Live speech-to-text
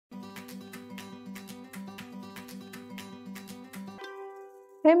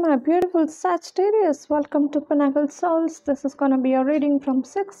Hey, my beautiful Sagittarius, welcome to Pinnacle Souls. This is going to be a reading from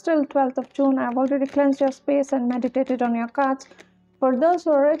 6th till 12th of June. I've already cleansed your space and meditated on your cards. For those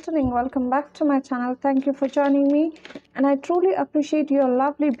who are returning, welcome back to my channel. Thank you for joining me, and I truly appreciate your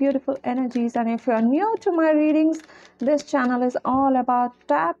lovely, beautiful energies. And if you are new to my readings, this channel is all about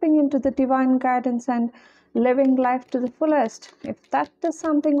tapping into the divine guidance and living life to the fullest. If that is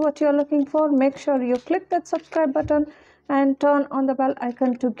something what you're looking for, make sure you click that subscribe button and turn on the bell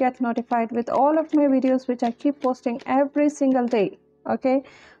icon to get notified with all of my videos which I keep posting every single day. Okay,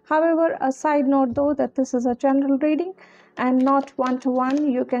 however, a side note though, that this is a general reading and not one-to-one.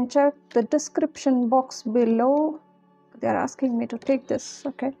 You can check the description box below. They're asking me to take this.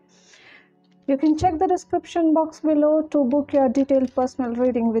 Okay, you can check the description box below to book your detailed personal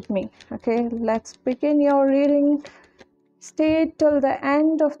reading with me. Okay, let's begin your reading. Stay till the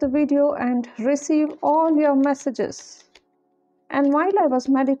end of the video and receive all your messages. And while I was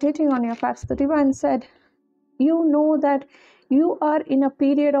meditating on your cards, the divine said, you know that you are in a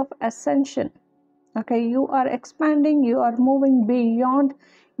period of ascension. Okay, you are expanding, you are moving beyond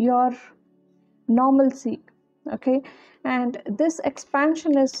your normalcy. Okay, and this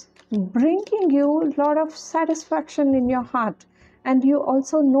expansion is bringing you a lot of satisfaction in your heart. And you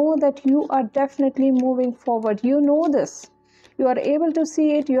also know that you are definitely moving forward. You know this. You are able to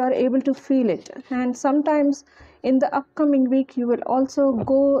see it, you are able to feel it. And sometimes in the upcoming week, you will also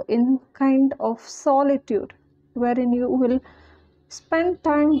go in kind of solitude, wherein you will spend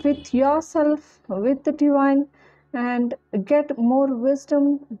time with yourself, with the divine, and get more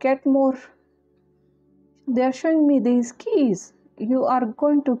wisdom, get more. They are showing me these keys. You are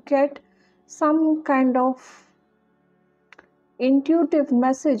going to get some kind of intuitive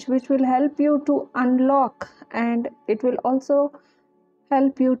message which will help you to unlock, and it will also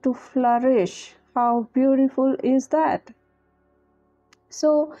help you to flourish. How beautiful is that?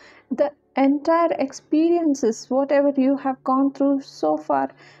 So the entire experiences, whatever you have gone through so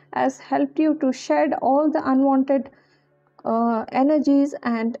far, has helped you to shed all the unwanted energies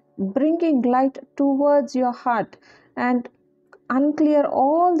and bringing light towards your heart and unclear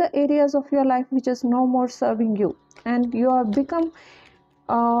all the areas of your life which is no more serving you. And you have become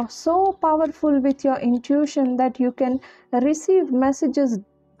so powerful with your intuition that you can receive messages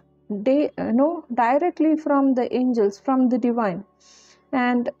directly from the angels, from the divine.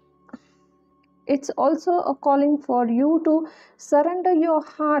 And it's also a calling for you to surrender your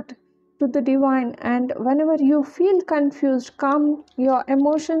heart to the divine. And whenever you feel confused, calm your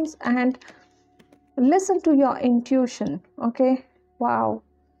emotions and listen to your intuition. Okay, wow.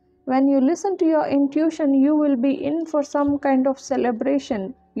 When you listen to your intuition, you will be in for some kind of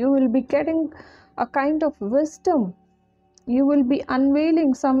celebration. You will be getting a kind of wisdom. You will be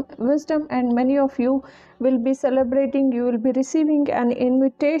unveiling some wisdom, and many of you will be celebrating. You will be receiving an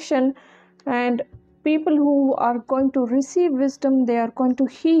invitation, and people who are going to receive wisdom, they are going to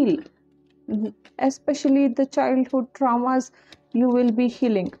heal, especially the childhood traumas. You will be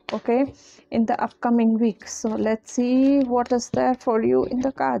healing, okay, in the upcoming week. So let's see what is there for you in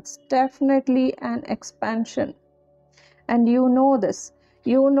the cards. Definitely an expansion, and you know this.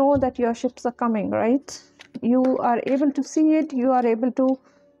 You know that your ships are coming, right? You are able to see it, you are able to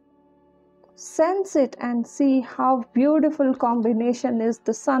sense it, and see how beautiful combination is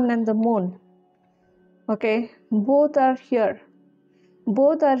the sun and the moon. Okay, both are here,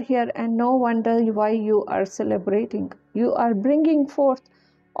 and no wonder why you are celebrating. You are bringing forth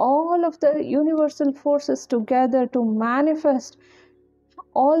all of the universal forces together to manifest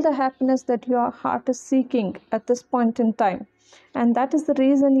all the happiness that your heart is seeking at this point in time. And that is the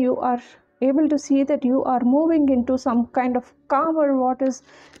reason you are able to see that you are moving into some kind of calmer waters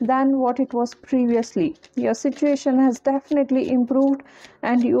than what it was previously. Your situation has definitely improved,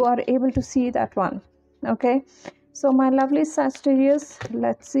 and you are able to see that one. Okay, so my lovely Sagittarius,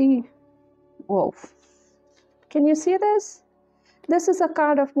 let's see. Whoa, can you see this? This is a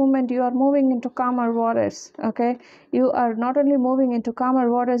card of movement. You are moving into calmer waters. Okay, you are not only moving into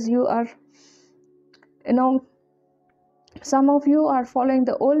calmer waters, you are, some of you are following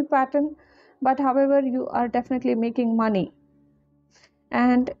the old pattern, but however, you are definitely making money,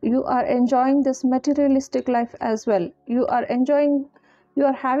 and you are enjoying this materialistic life as well. You are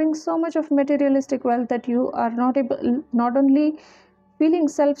having so much of materialistic wealth that you are not only feeling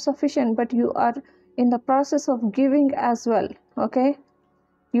self-sufficient, but you are in the process of giving as well. Okay,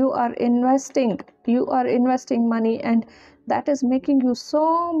 you are investing money, and that is making you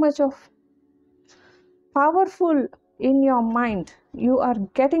so much of powerful in your mind. You are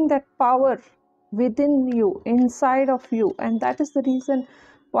getting that power within you, inside of you, and that is the reason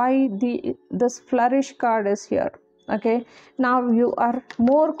why this flourish card is here. Okay, now you are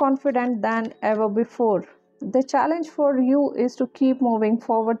more confident than ever before. The challenge for you is to keep moving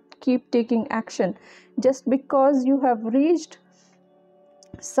forward, keep taking action. Just because you have reached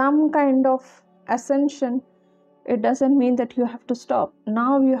some kind of ascension, it doesn't mean that you have to stop.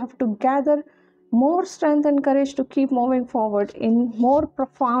 Now you have to gather more strength and courage to keep moving forward in more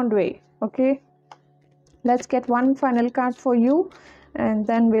profound way. Okay, let's get one final card for you, and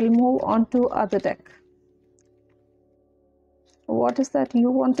then we'll move on to other deck. What is that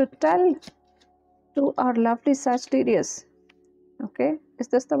you want to tell to our lovely Sagittarius? Okay, is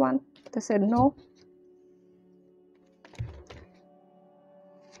this the one? They said no.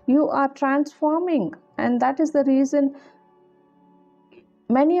 You are transforming, and that is the reason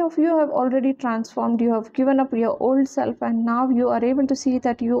many of you have already transformed. You have given up your old self, and now you are able to see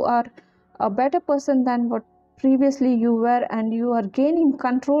that you are a better person than what previously you were, and you are gaining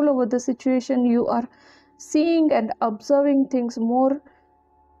control over the situation. You are seeing and observing things more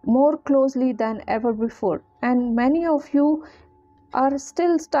closely than ever before, and many of you are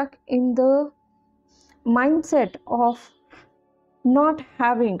still stuck in the mindset of not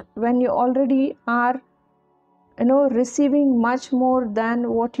having, when you already are receiving much more than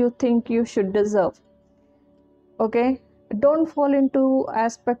what you think you should deserve. Okay, don't fall into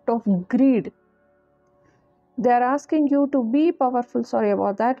aspect of greed. They are asking you to be powerful. Sorry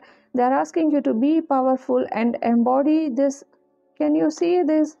about that. They are asking you to be powerful and embody this. Can you see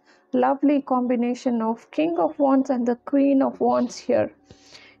this lovely combination of King of Wands and the Queen of Wands here?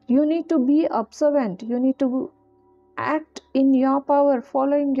 You need to be observant. You need to act in your power,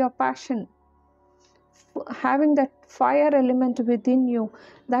 following your passion, having that fire element within you.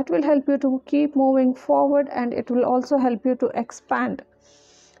 That will help you to keep moving forward, and it will also help you to expand,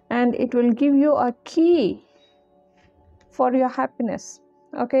 and it will give you a key for your happiness.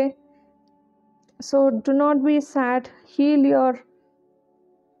 Okay, so do not be sad. Heal your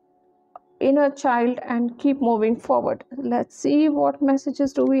inner child and keep moving forward. Let's see what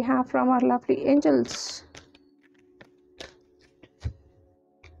messages do we have from our lovely angels.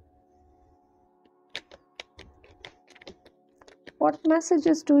 What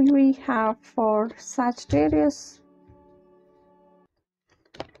messages do we have for Sagittarius?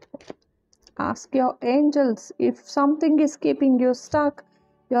 Ask your angels. If something is keeping you stuck,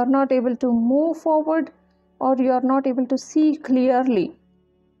 you're not able to move forward, or you're not able to see clearly.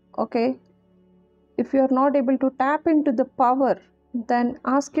 Okay, if you're not able to tap into the power, then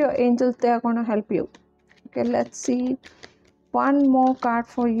ask your angels. They are going to help you. Okay, let's see one more card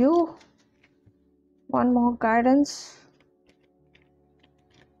for you, one more guidance.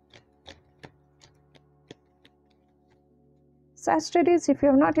 Sagittarius, if you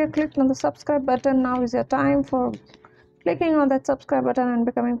have not yet clicked on the subscribe button, now is your time for clicking on that subscribe button and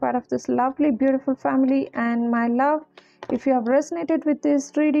becoming part of this lovely, beautiful family. And my love, if you have resonated with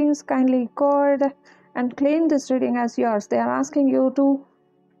these readings, kindly go ahead and claim this reading as yours. They are asking you to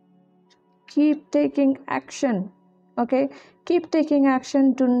keep taking action. Okay, keep taking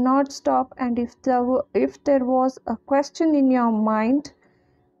action. Do not stop. And if there was a question in your mind,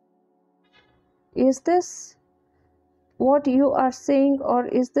 is this what you are saying, or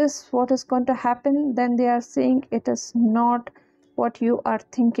is this what is going to happen? Then they are saying it is not what you are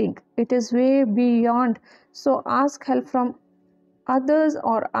thinking. It is way beyond. So ask help from others,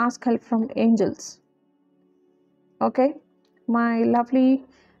 or ask help from angels. Okay, my lovely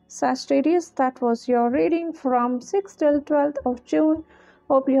Sagittarius, that was your reading from 6th till 12th of June.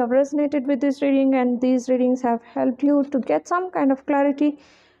 Hope you have resonated with this reading, and these readings have helped you to get some kind of clarity.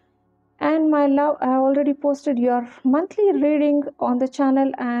 And my love, I have already posted your monthly reading on the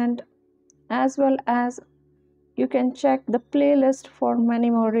channel, and as well as you can check the playlist for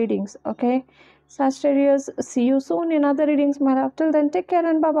many more readings. Okay, Sagittarius, see you soon in other readings, my love. Till then, take care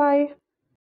and bye bye.